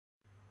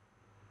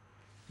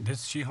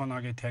This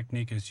Shihonage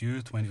technique is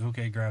used when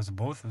Uke grabs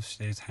both of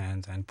Shitei's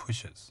hands and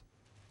pushes.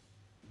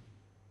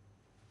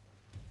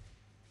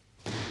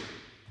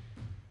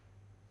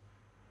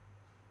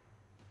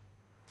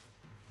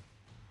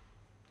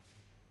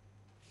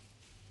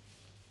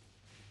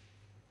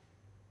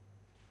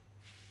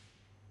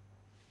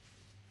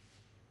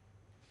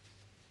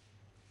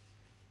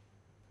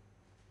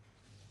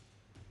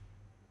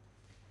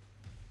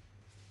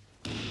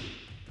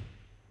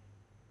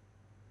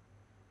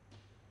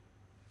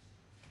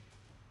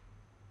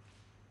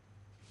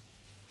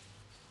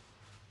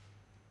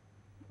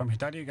 From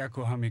Hitari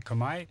Gakuhami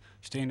Kamae,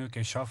 Shitei and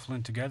Uke shuffle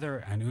in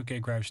together and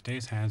Uke grabs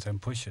Shitei's hands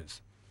and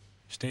pushes.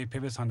 Shitei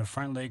pivots on the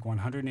front leg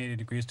 180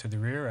 degrees to the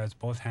rear as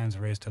both hands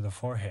raise to the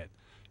forehead.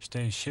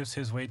 Shitei shifts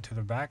his weight to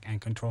the back and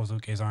controls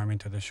Uke's arm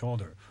into the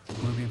shoulder.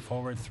 Moving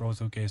forward, throws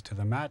Uke's to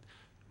the mat,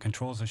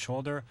 controls the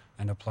shoulder,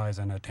 and applies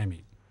an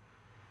atemi.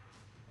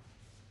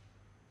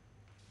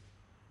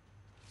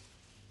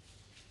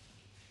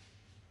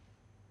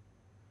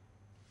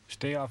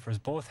 Shitei offers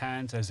both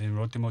hands as in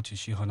Ryote Mochi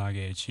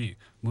Shihonage Echi.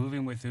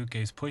 Moving with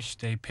Uke's push,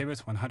 Shitei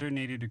pivots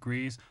 180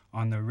 degrees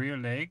on the rear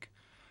leg,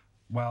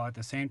 while at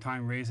the same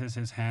time raises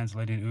his hands,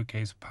 letting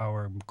Uke's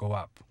power go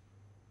up.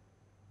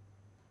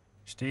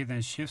 Shitei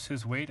then shifts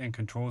his weight and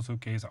controls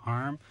Uke's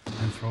arm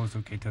and throws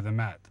Uke to the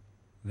mat,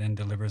 then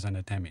delivers an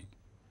atemi.